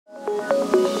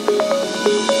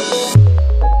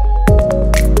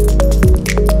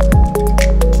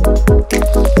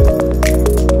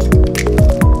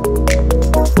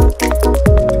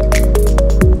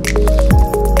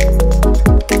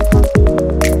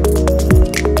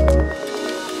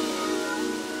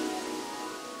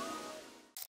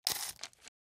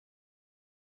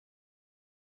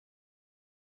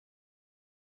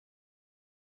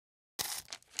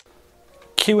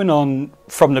QAnon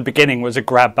from the beginning was a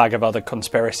grab bag of other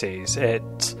conspiracies.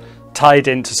 It tied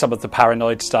into some of the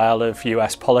paranoid style of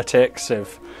US politics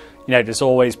of, there's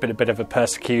always been a bit of a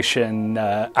persecution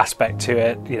aspect to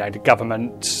it. The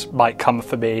government might come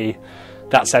for me.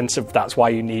 That sense of that's why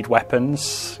you need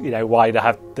weapons. Why to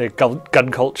have the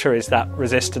gun culture is that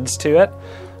resistance to it.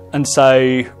 And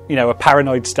so, a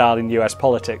paranoid style in US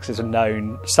politics is a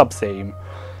known sub-theme.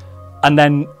 And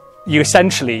then you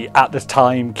essentially, at the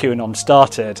time QAnon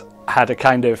started, had a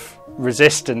kind of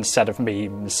resistance set of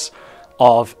memes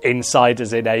of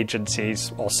insiders in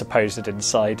agencies, or supposed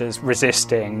insiders,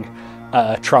 resisting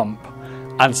Trump.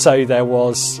 And so there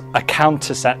was a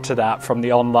counter set to that from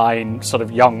the online sort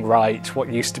of young right, what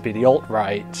used to be the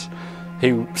alt-right,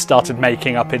 who started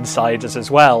making up insiders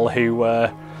as well, who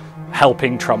were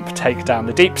helping Trump take down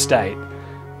the deep state.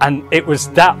 And it was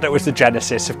that was the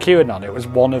genesis of QAnon. It was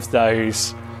one of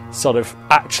those sort of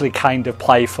actually kind of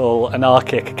playful,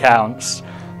 anarchic accounts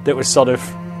that was sort of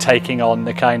taking on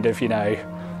the kind of,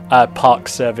 Park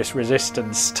Service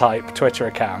resistance type Twitter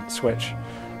accounts, which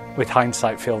with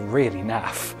hindsight feel really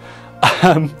naff.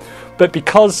 But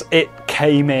because it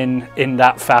came in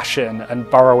that fashion and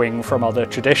borrowing from other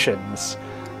traditions,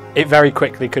 it very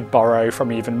quickly could borrow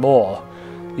from even more.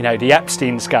 The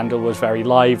Epstein scandal was very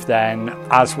live then,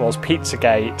 as was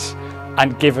Pizzagate,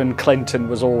 and given Clinton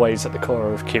was always at the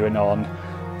core of QAnon,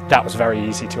 that was very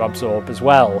easy to absorb as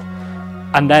well.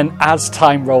 And then as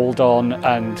time rolled on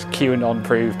and QAnon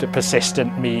proved a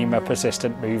persistent meme, a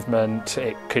persistent movement,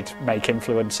 it could make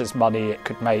influencers money, it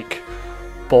could make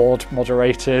board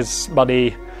moderators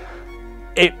money,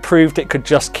 it proved it could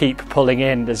just keep pulling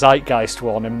in the zeitgeist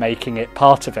one and making it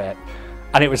part of it.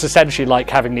 And it was essentially like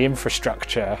having the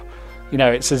infrastructure.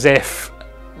 It's as if,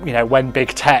 when big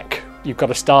tech, you've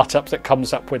got a startup that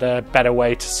comes up with a better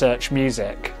way to search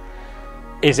music.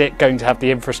 Is it going to have the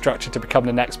infrastructure to become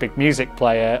the next big music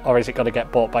player, or is it going to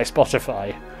get bought by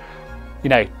Spotify?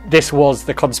 This was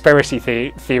the conspiracy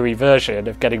theory version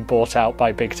of getting bought out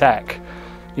by big tech.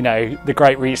 The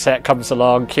Great Reset comes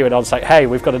along, QAnon's like, hey,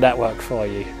 we've got a network for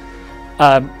you.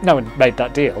 No one made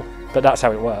that deal, but that's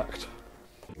how it worked.